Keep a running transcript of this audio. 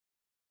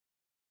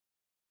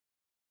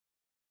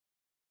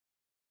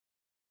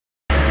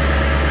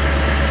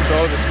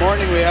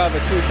have a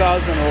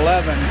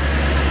 2011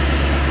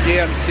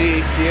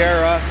 GMC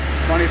Sierra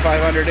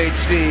 2500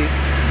 HD.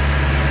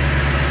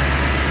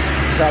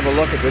 Let's have a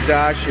look at the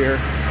dash here.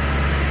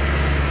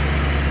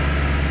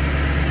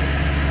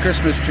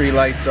 Christmas tree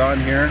lights on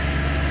here.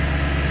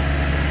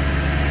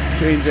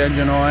 Change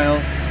engine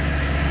oil.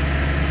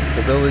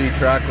 Stability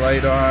track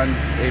light on.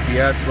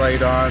 ABS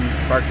light on.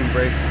 Parking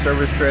brake.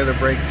 Service trailer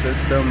brake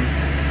system.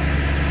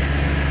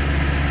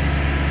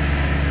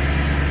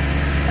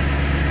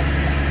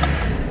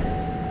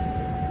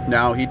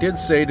 Now he did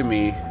say to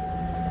me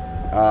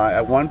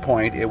at one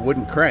point it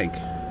wouldn't crank.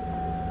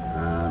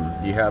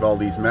 He had all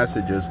these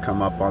messages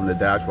come up on the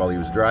dash while he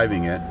was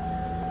driving it,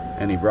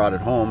 and he brought it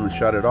home and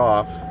shut it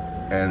off,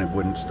 and it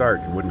wouldn't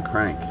start, it wouldn't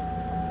crank.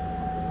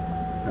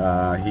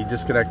 He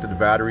disconnected the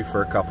battery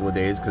for a couple of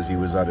days because he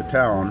was out of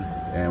town,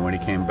 and when he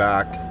came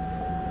back,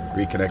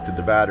 reconnected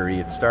the battery,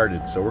 it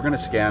started. So we're going to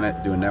scan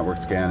it, do a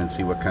network scan, and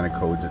see what kind of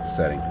codes it's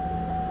setting.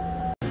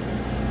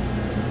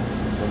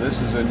 So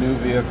this is a new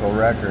vehicle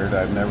record.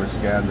 I've never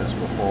scanned this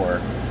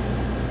before,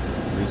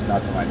 at least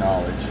not to my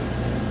knowledge.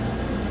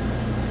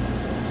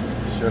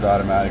 Should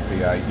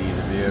automatically ID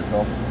the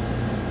vehicle.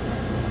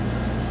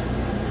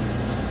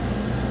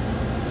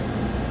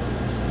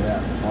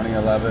 Yeah,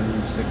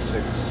 2011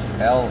 66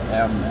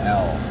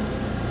 LML.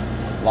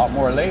 A lot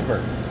more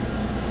labor.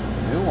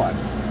 New one.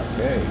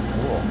 Okay,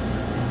 cool.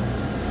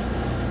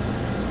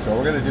 So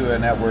we're going to do a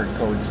network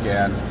code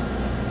scan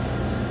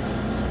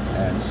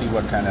and see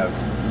what kind of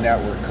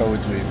network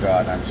codes we've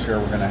got. I'm sure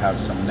we're going to have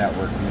some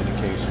network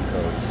communication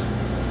codes.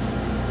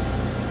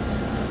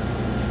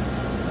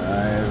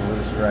 I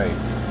was right.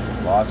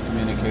 Lost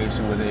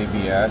communication with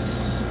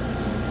ABS.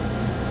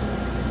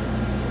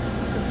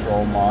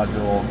 Control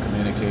module,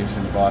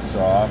 communication bus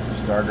off.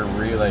 Starter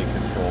relay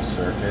control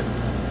circuit.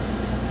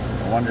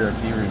 I wonder if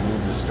he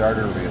removed the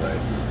starter relay.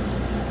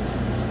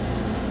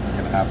 I'm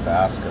going to have to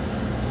ask him.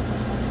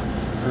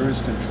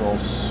 Cruise control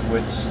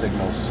switch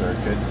signal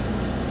circuit.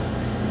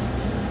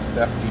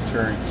 Theft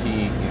deterrent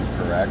key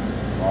incorrect.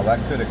 Well,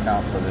 that could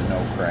account for the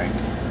no crank.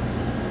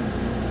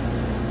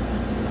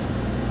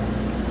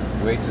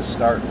 Wait to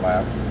start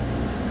lamp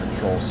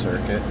control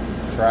circuit.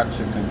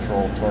 Traction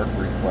control torque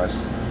request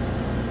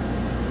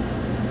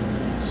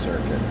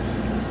circuit.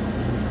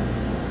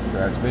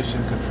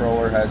 Transmission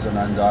controller has an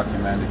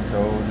undocumented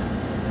code.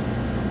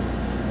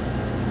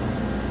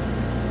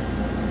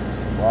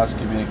 Lost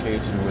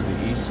communication with the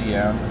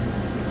ECM.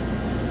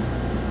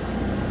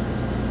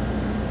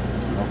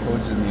 No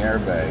codes in the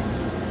airbag.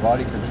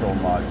 Body control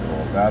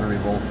module. Battery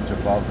voltage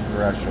above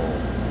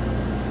threshold.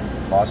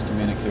 Lost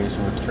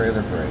communication with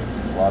trailer brake.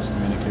 Lost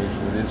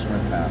communication with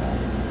instrument panel.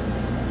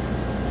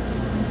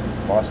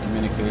 Lost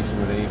communication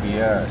with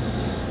ABS.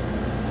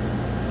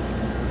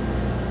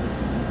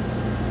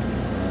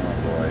 Oh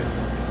boy.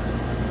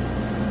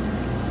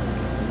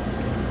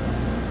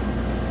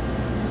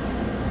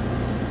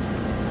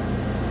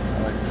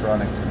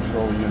 Electronic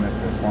control unit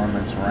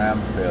performance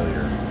RAM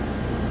failure.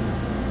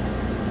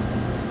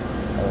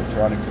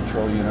 Electronic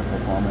control unit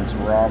performance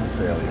ROM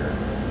failure.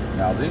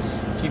 Now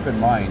this, keep in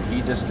mind,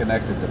 he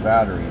disconnected the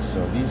battery,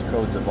 so these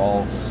codes have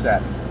all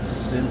set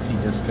since he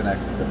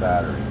disconnected the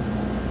battery.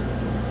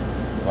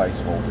 Device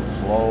voltage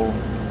low.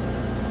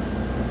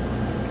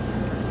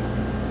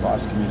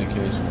 Lost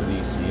communication with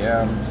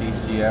ECM,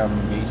 TCM,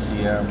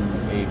 BCM,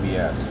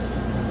 ABS.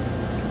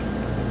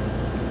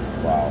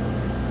 Wow.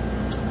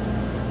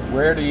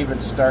 Where to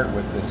even start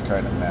with this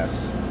kind of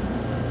mess?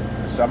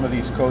 Some of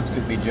these codes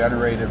could be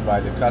generated by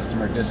the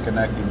customer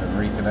disconnecting and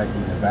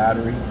reconnecting the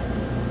battery.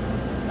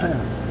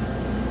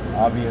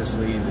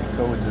 Obviously, the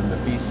codes in the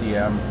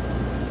BCM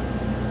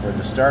for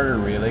the starter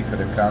relay could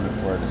have accounted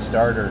for the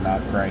starter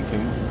not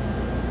cranking,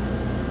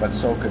 but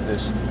so could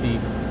this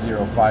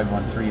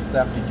P0513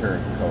 theft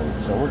deterrent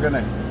code. So we've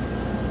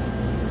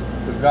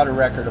got a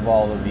record of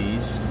all of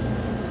these.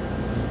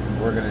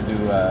 We're going to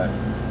do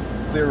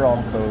clear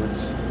all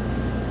codes,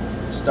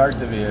 start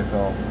the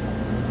vehicle,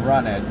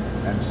 run it,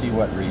 and see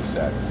what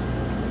resets.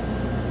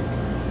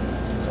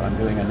 So I'm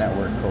doing a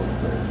network code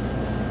clear.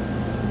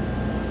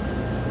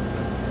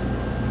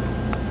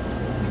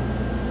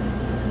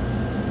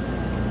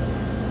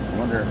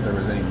 I wonder if there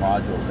was any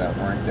modules that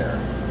weren't there.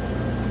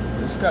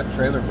 This got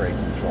trailer brake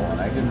control, and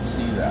I didn't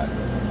see that.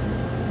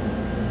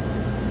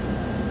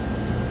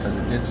 Because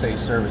it did say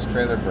service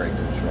trailer brake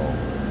control.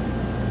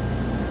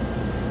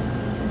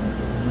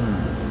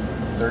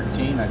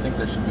 13? I think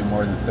there should be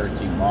more than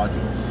 13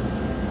 modules.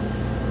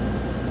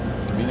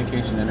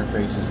 Communication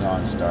interface is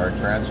on, start,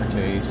 transfer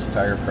case,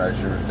 tire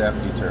pressure,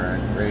 theft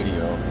deterrent,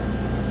 radio.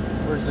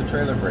 Where's the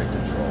trailer brake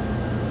control?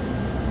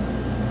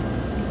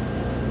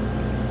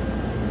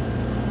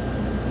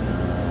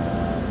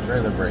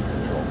 Trailer brake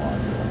control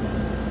module.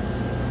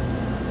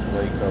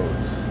 Display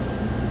codes.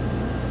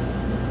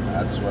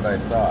 That's what I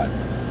thought.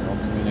 No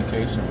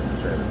communication with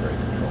the trailer brake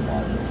control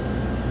module.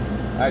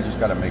 I just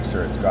got to make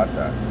sure it's got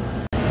that.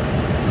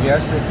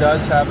 Yes, it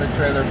does have a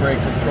trailer brake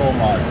control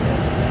module.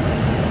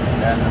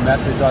 And the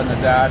message on the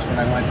dash when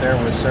I went there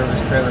was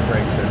service trailer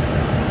brake system.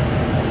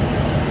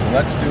 So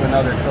let's do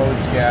another code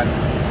scan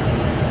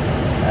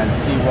and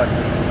see what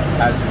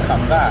has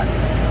come back.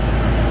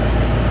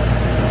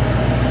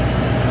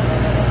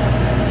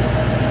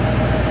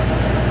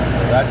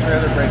 So that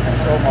trailer brake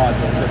control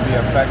module could be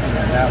affecting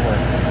the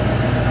network.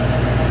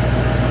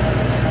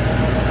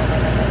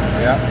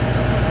 Yeah.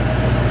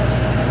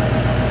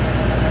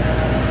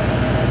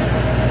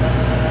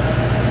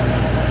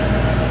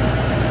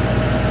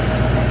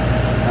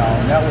 Now,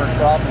 network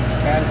problems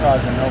can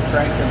cause a no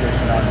crank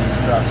condition on these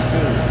trucks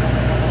too,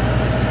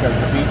 because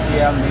the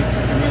BCM needs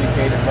to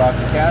communicate across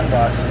the CAN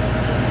bus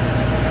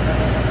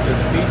to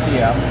the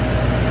BCM,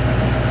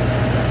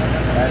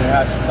 and it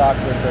has to talk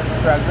with the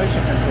transmission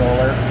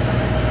controller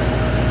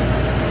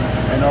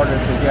in order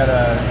to get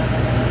a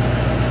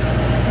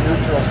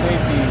neutral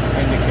safety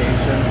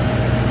indication.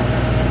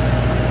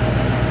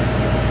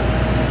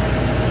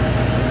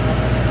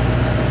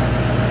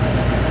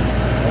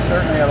 Well,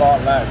 certainly a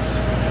lot less.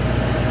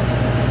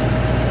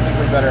 I think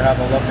we better have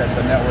a look at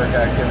the network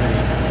activity,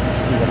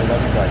 see what it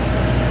looks like.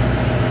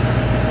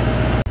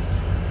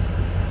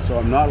 So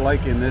I'm not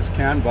liking this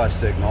CAN bus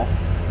signal.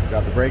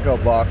 Got the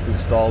breakout box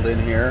installed in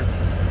here.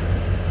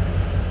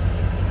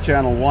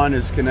 Channel 1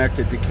 is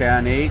connected to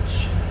CAN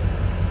H.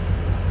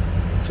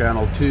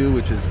 Channel 2,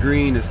 which is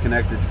green, is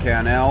connected to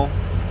CAN L.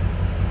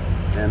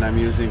 And I'm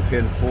using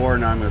pin 4.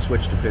 Now I'm going to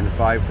switch to pin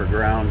 5 for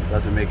ground.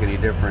 Doesn't make any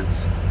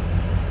difference.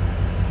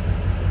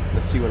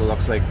 Let's see what it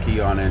looks like. Key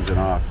on, engine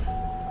off.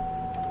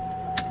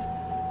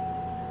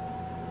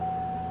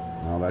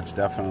 Well, that's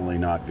definitely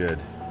not good.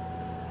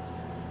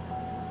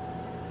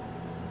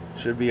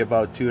 Should be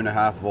about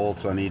 2.5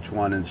 volts on each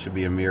one, and it should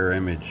be a mirror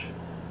image.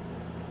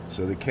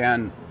 So the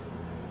CAN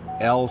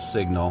L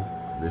signal,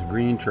 this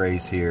green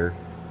trace here,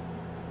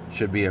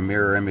 should be a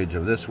mirror image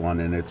of this one,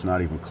 and it's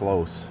not even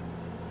close.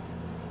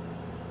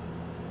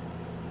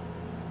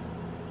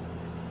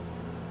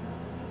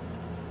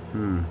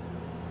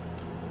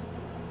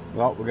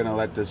 Well, we're going to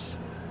let this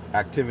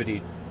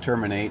activity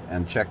terminate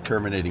and check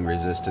terminating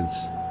resistance.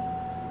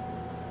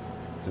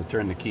 So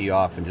turn the key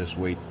off and just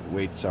wait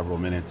several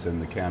minutes,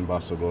 and the CAN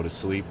bus will go to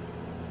sleep,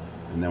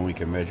 and then we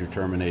can measure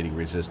terminating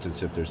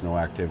resistance if there's no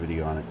activity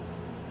on it.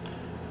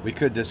 We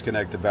could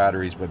disconnect the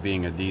batteries, but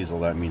being a diesel,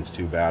 that means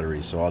 2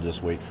 batteries, so I'll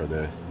just wait for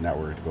the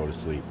network to go to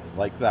sleep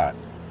like that.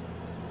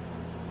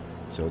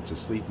 So it's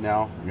asleep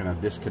now. I'm going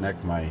to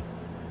disconnect my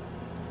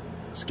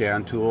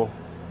scan tool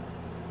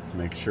to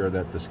make sure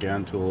that the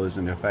scan tool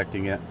isn't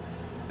affecting it,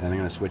 and I'm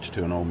going to switch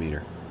to an ohm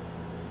meter.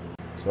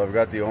 So I've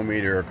got the ohm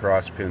meter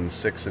across pins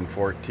 6 and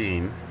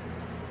 14,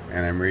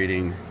 and I'm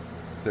reading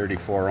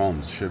 34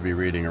 ohms. Should be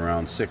reading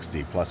around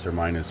 60 plus or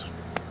minus,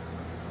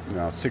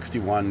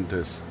 61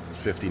 to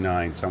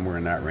 59, somewhere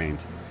in that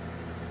range.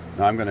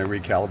 Now I'm going to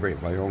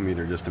recalibrate my ohm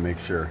meter just to make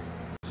sure.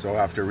 So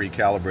after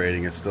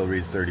recalibrating, it still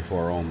reads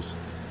 34 ohms.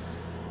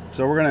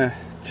 So we're going to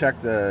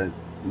check the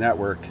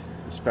network,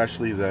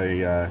 especially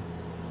the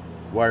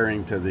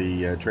wiring to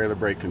the trailer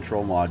brake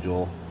control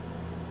module.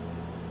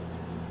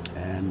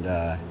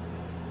 And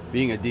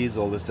being a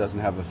diesel, this doesn't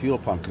have a fuel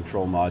pump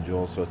control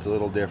module, so it's a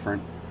little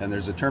different. And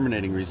there's a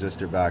terminating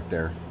resistor back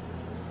there.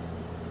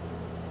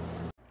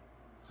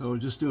 So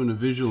just doing a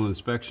visual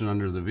inspection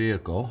under the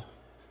vehicle,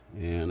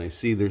 and I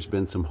see there's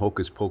been some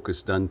hocus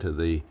pocus done to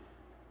the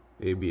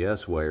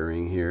ABS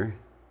wiring here.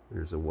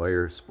 There's a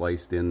wire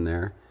spliced in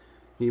there.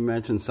 He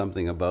mentioned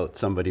something about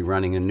somebody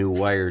running a new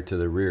wire to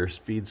the rear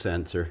speed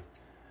sensor,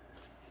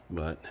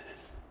 but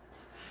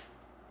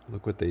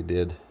look what they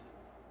did.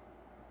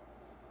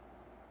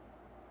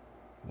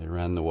 They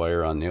ran the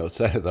wire on the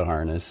outside of the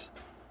harness.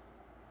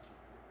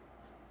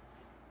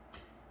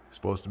 It's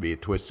supposed to be a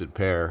twisted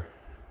pair.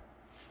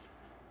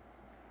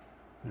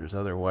 There's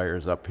other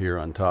wires up here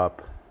on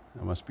top.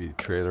 That must be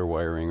trailer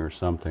wiring or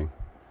something,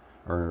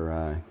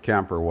 or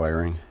camper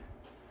wiring.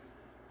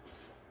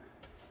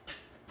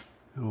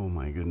 Oh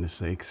my goodness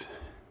sakes.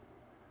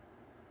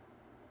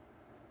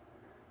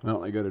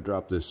 Well, I got to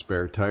drop this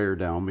spare tire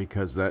down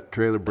because that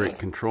trailer brake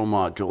control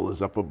module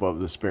is up above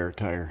the spare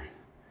tire.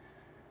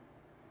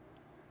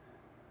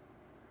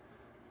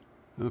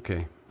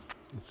 Okay,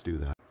 let's do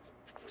that.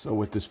 So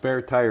with the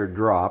spare tire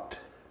dropped,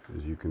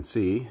 as you can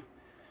see,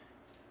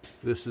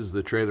 this is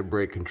the trailer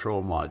brake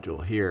control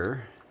module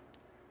here,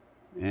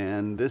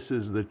 and this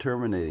is the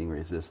terminating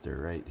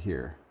resistor right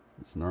here.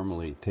 It's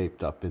normally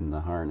taped up in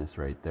the harness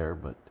right there,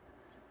 but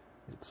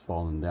it's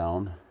fallen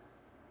down.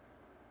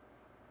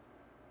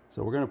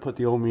 So we're going to put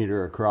the ohm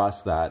meter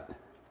across that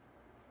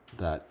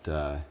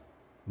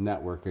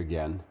network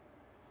again.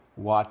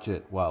 Watch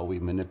it while we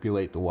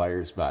manipulate the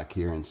wires back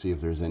here and see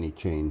if there's any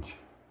change.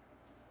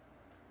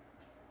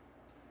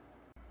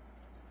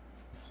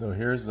 So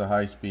here's the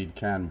high-speed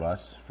CAN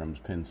bus from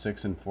pin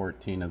 6 and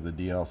 14 of the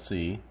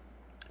DLC.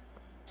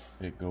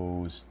 It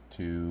goes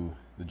to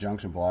the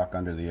junction block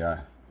under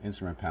the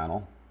instrument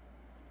panel,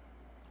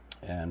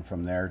 and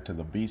from there to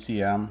the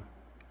BCM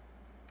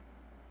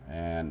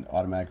and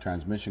automatic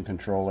transmission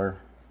controller,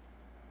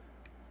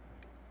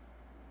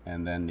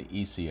 and then the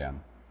ECM.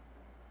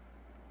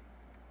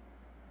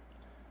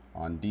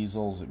 On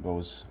diesels it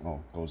goes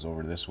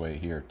over this way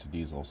here to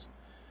diesels,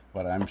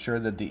 but I'm sure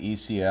that the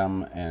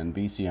ECM and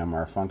BCM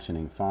are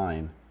functioning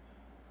fine.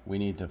 We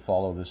need to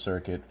follow the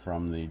circuit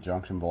from the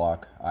junction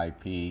block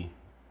IP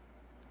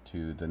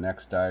to the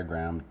next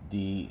diagram,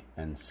 D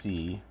and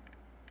C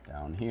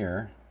down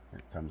here.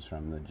 It comes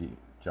from the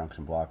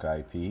junction block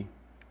IP,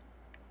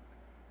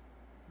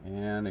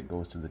 and it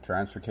goes to the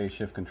transfer case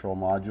shift control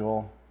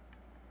module,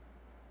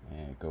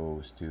 and it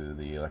goes to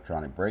the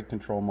electronic brake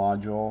control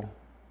module,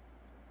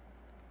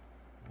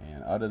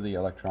 and out of the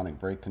electronic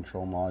brake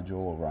control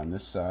module over on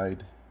this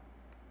side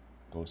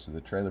goes to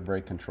the trailer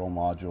brake control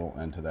module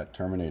and to that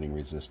terminating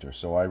resistor.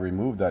 So I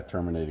removed that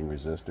terminating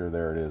resistor.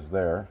 There it is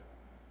there,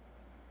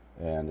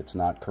 and it's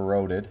not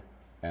corroded,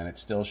 and it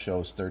still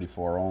shows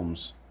 34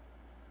 ohms.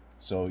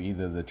 So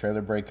either the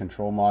trailer brake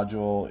control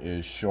module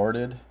is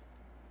shorted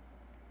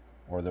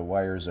or the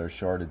wires are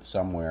shorted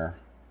somewhere.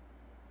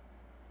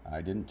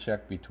 I didn't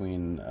check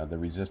between the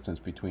resistance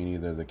between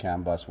either the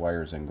CAN bus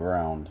wires and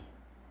ground.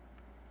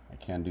 I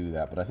can do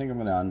that, but I think I'm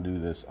going to undo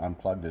this,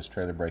 unplug this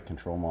trailer brake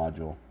control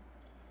module.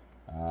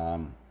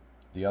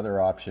 The other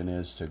option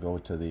is to go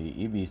to the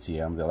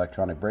EBCM, the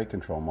electronic brake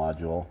control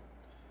module,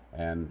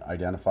 and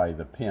identify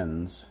the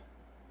pins.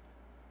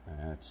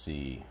 Let's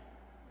see,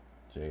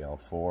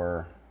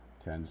 JL4,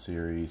 10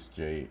 series,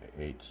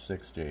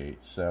 JH6,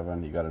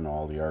 JH7. You got to know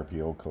all the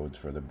RPO codes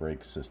for the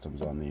brake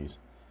systems on these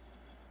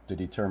to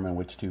determine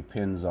which two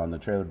pins on the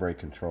trailer brake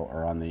control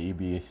or on the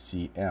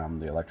EBCM,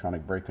 the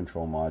electronic brake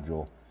control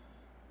module,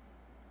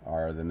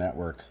 are the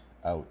network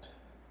out.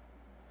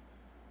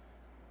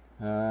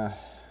 I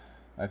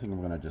think I'm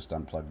going to just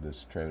unplug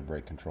this trailer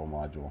brake control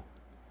module.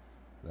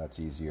 That's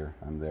easier.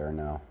 I'm there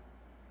now.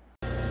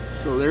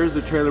 So there's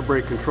the trailer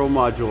brake control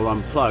module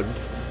unplugged.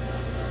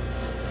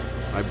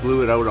 I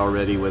blew it out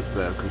already with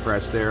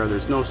compressed air.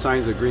 There's no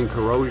signs of green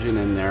corrosion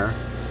in there.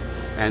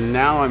 And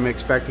now I'm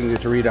expecting it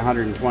to read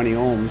 120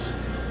 ohms,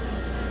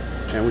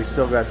 and we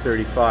still got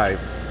 35.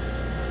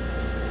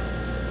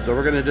 So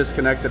we're going to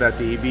disconnect it at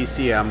the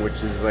EBCM, which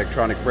is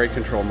electronic brake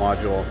control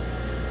module,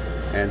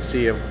 and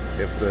see if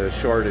the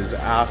short is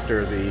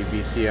after the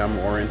EBCM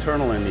or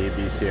internal in the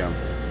EBCM.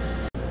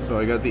 So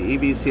I got the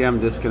EBCM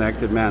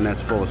disconnected. Man,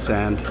 that's full of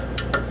sand.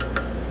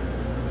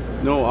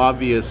 No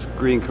obvious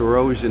green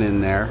corrosion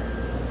in there,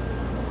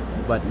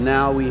 but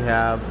now we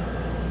have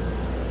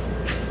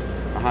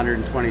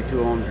 122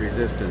 ohms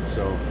resistance.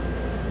 So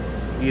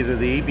either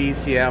the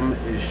EBCM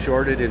is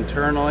shorted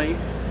internally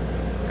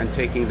and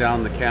taking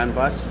down the CAN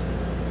bus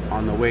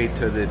on the way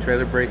to the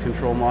trailer brake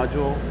control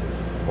module,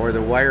 or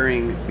the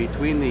wiring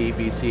between the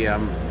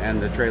EBCM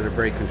and the trailer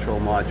brake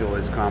control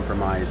module is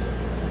compromised.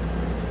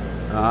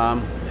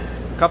 A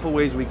couple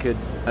ways we could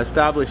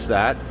establish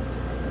that.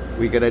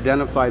 We could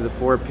identify the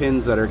 4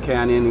 pins that are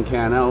CAN in and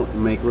CAN out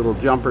and make little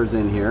jumpers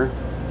in here,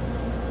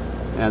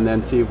 and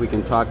then see if we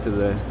can talk to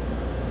the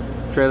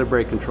trailer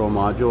brake control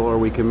module, or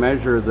we can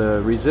measure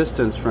the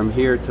resistance from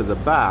here to the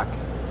back.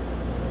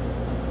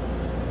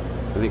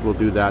 I think we'll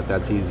do that.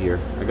 That's easier.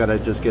 I gotta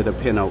just get a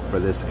pin out for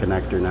this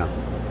connector now.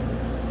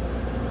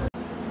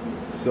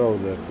 So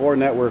the 4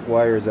 network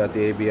wires at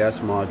the ABS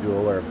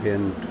module are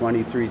pin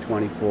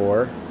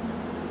 2324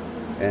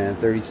 and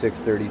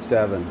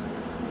 3637.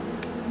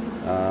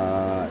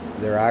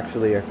 They're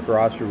actually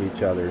across from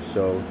each other,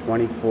 so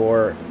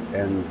 24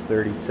 and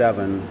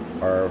 37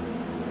 are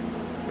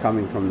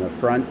coming from the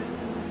front,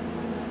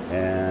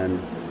 and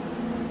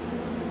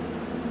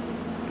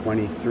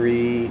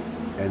 23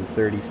 and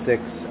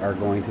 36 are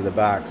going to the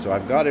back. So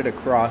I've got it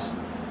across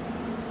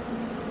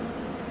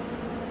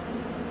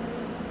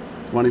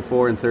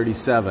 24 and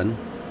 37,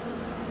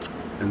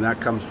 and that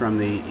comes from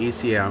the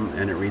ECM,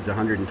 and it reads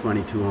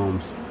 122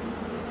 ohms.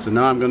 So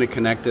now I'm going to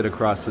connect it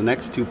across the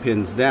next 2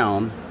 pins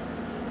down,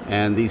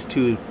 and these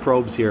 2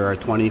 probes here are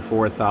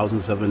 24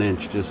 thousandths of an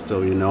inch, just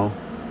so you know.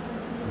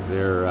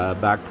 They're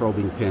back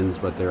probing pins,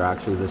 but they're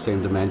actually the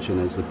same dimension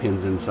as the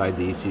pins inside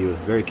the ECU.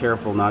 Very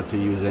careful not to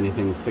use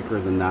anything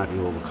thicker than that.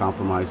 You will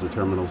compromise the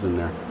terminals in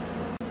there.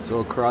 So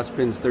across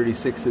pins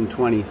 36 and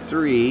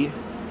 23,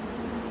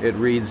 it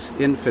reads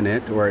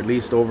infinite, or at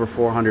least over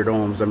 400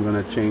 ohms. I'm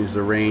going to change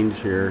the range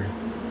here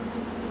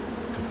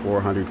to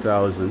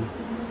 400,000.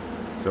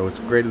 So it's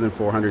greater than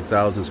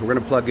 400,000. So we're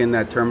going to plug in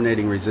that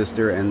terminating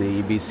resistor and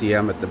the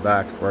EBCM at the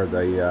back, or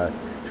the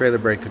trailer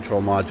brake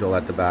control module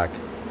at the back.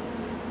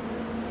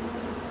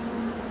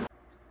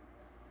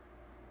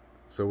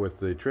 So with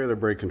the trailer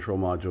brake control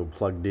module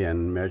plugged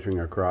in, measuring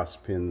across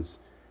pins,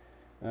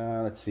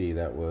 let's see,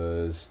 that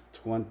was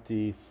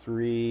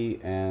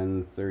 23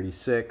 and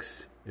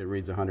 36. It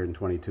reads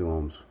 122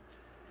 ohms.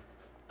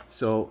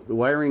 So the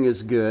wiring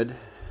is good.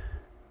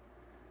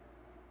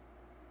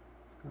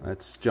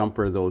 Let's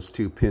jumper those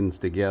 2 pins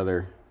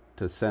together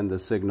to send the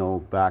signal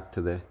back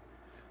to the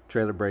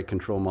trailer brake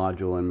control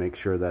module and make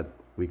sure that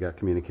we got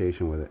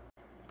communication with it.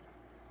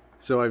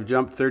 So I've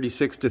jumped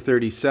 36 to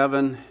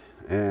 37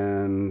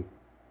 and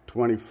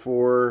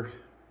 24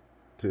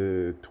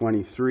 to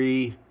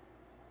 23,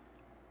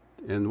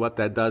 and what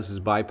that does is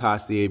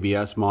bypass the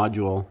ABS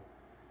module.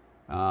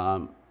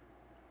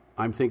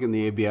 I'm thinking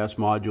the ABS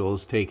module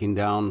is taking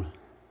down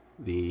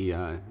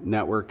the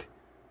network,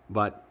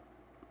 but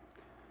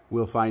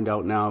we'll find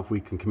out now if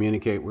we can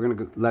communicate. We're going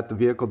to let the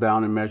vehicle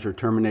down and measure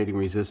terminating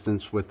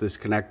resistance with this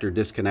connector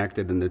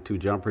disconnected and the two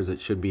jumpers.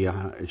 It should be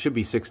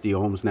 60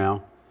 ohms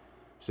now,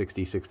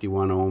 60,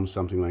 61 ohms,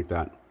 something like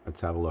that. Let's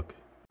have a look.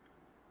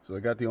 So I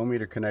got the ohm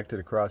meter connected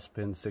across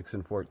pins 6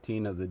 and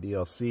 14 of the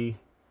DLC,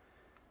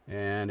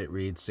 and it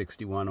reads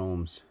 61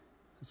 ohms.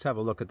 Let's have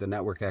a look at the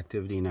network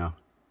activity now.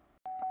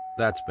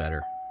 That's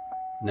better.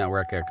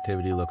 Network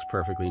activity looks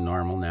perfectly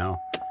normal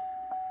now.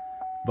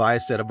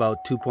 Biased at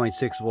about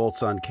 2.6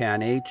 volts on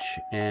CAN H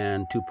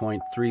and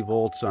 2.3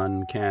 volts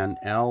on CAN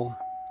L.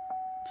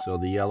 So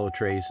the yellow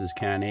trace is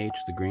CAN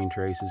H, the green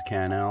trace is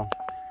CAN L.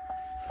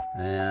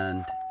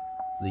 And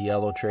the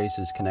yellow trace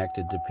is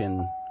connected to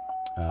pin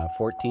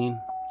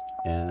 14,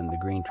 and the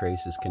green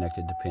trace is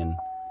connected to pin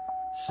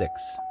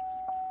 6,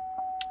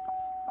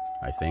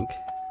 I think.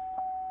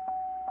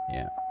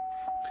 Yeah.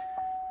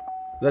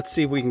 Let's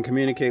see if we can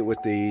communicate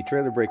with the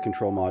trailer brake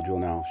control module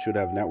now. Should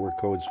have network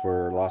codes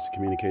for loss of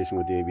communication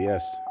with the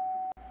ABS.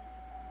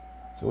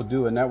 So we'll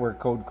do a network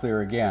code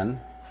clear again.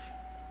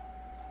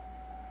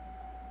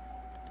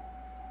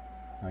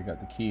 I got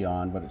the key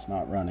on, but it's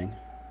not running.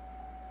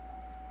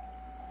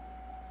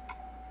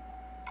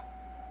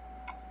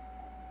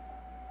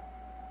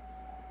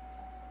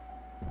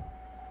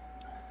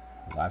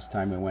 Last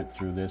time I went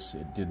through this,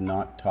 it did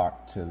not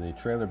talk to the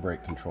trailer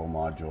brake control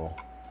module.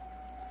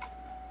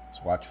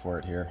 Let's watch for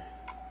it here.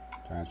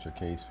 Transfer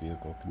case,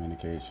 vehicle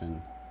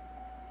communication.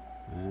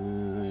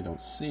 I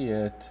don't see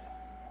it.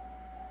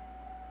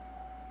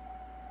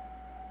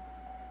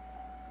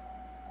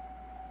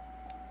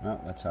 Well,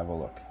 let's have a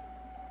look.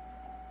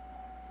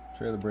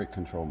 Trailer brake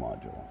control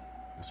module.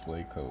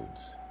 Display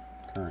codes.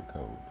 Current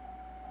code.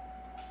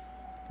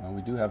 Well,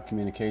 we do have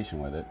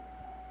communication with it.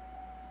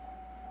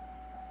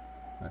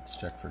 Let's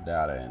check for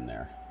data in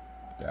there.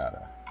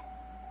 Data.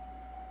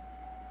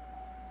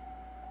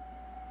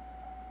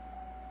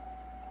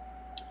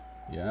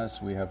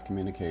 Yes, we have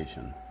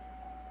communication.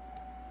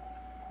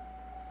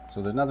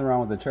 So there's nothing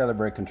wrong with the trailer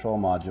brake control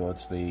module.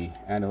 It's the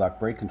anti-lock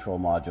brake control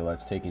module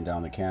that's taking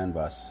down the CAN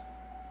bus.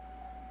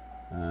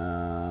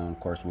 Of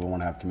course, we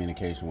won't have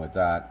communication with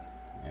that.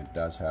 It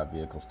does have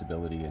vehicle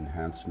stability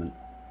enhancement.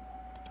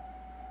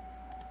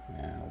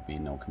 And there'll be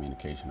no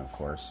communication, of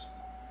course.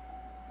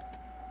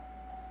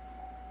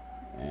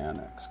 And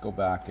let's go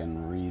back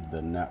and read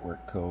the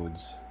network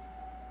codes.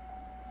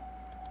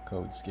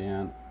 Code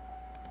scan.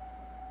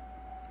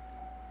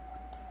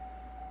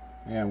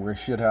 And we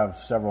should have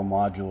several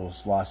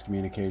modules lost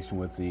communication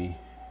with the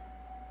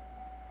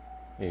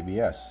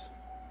ABS,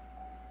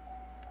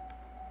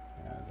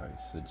 as I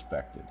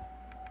suspected.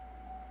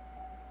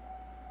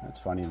 That's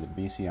funny, the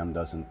EBCM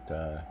doesn't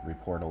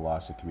report a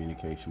loss of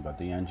communication, but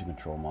the engine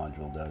control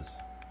module does.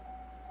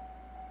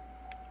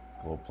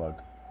 Glow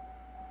plug.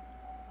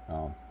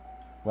 Oh.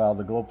 Well,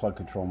 the glow plug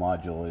control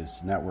module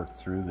is networked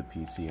through the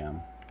PCM.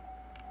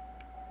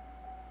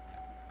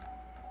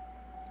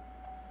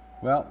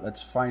 Well,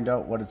 let's find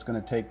out what it's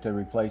going to take to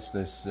replace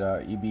this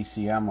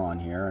EBCM on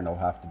here, and it'll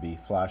have to be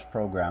flash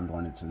programmed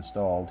when it's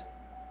installed.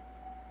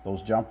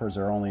 Those jumpers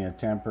are only a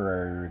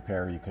temporary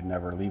repair. You could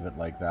never leave it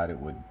like that.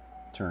 It would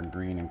turn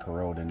green and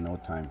corrode in no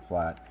time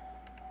flat.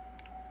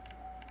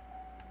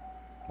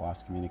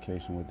 Lost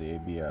communication with the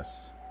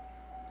ABS.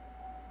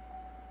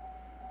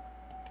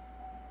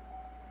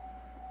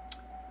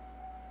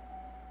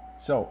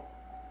 So,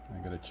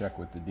 I got to check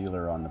with the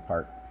dealer on the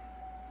part.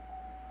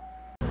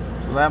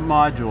 So that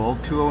module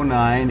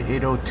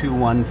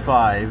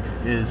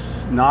 209-80215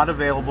 is not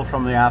available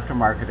from the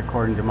aftermarket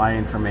according to my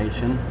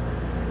information.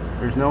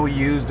 There's no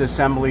used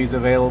assemblies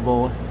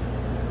available.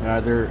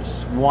 There's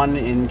one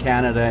in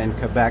Canada and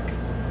Quebec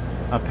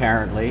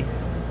apparently.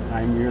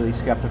 I'm really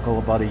skeptical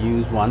about a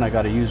used one. I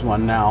got a used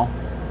one now.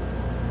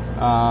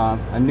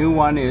 A new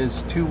one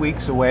is 2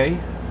 weeks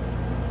away.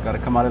 Got to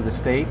come out of the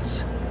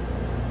States.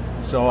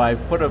 So I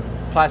put a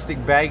plastic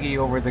baggie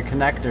over the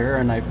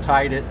connector and I've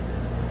tie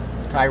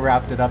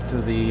wrapped it up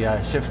to the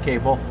shift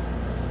cable,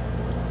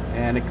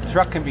 and the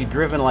truck can be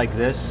driven like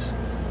this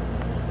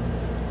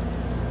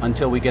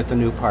until we get the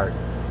new part.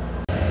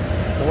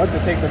 So I went to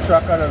take the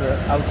truck out of the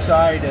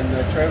outside and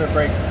the trailer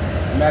brake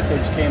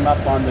message came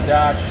up on the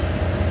dash,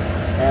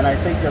 and I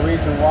think the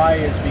reason why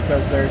is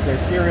because there's a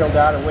serial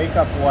data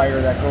wake-up wire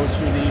that goes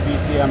through the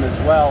EBCM as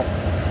well,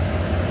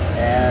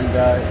 and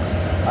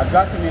I've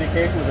got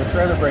communication with the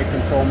trailer brake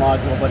control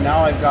module, but now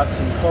I've got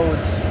some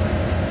codes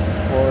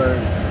for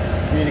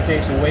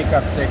communication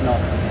wake-up signal.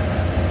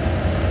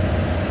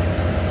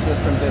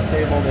 System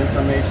disabled,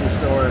 information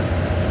stored.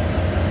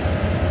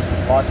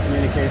 Lost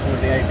communication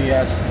with the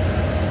ABS.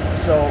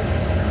 So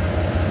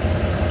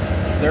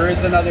there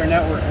is another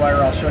network wire.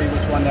 I'll show you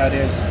which one that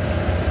is.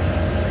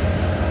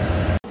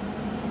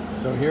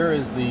 So here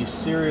is the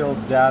serial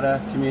data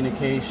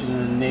communication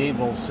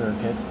enable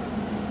circuit.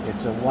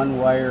 It's a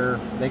one-wire,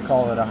 they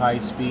call it a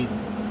high-speed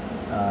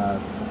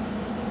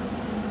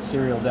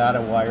serial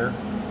data wire.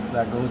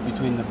 that goes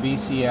between the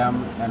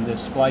BCM and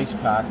this splice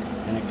pack,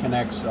 and it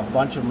connects a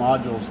bunch of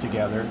modules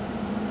together.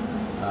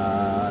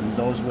 And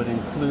those would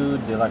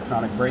include the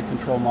electronic brake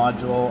control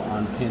module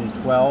on pin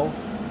 12,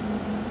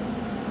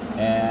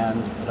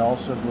 and it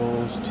also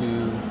goes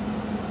to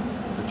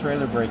the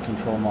trailer brake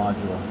control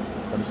module,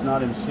 but it's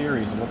not in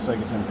series. It looks like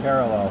it's in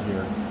parallel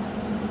here.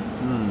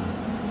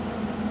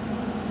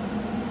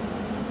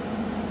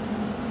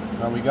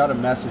 Well, we got a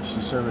message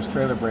to service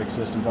trailer brake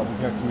system, but we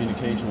got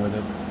communication with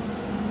it.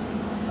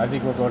 I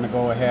think we're going to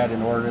go ahead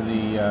and order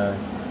the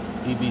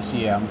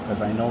EBCM,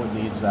 because I know it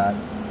needs that,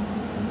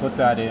 and put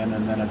that in,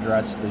 and then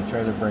address the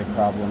trailer brake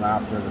problem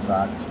after the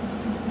fact.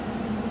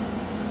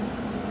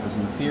 Because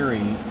in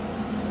theory,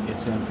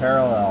 it's in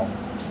parallel,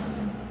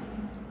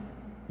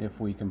 if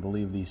we can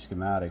believe these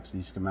schematics.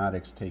 These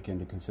schematics take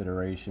into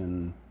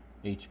consideration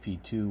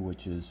HP2,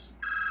 which is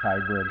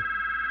hybrid.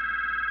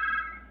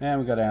 And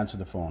we got to answer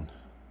the phone.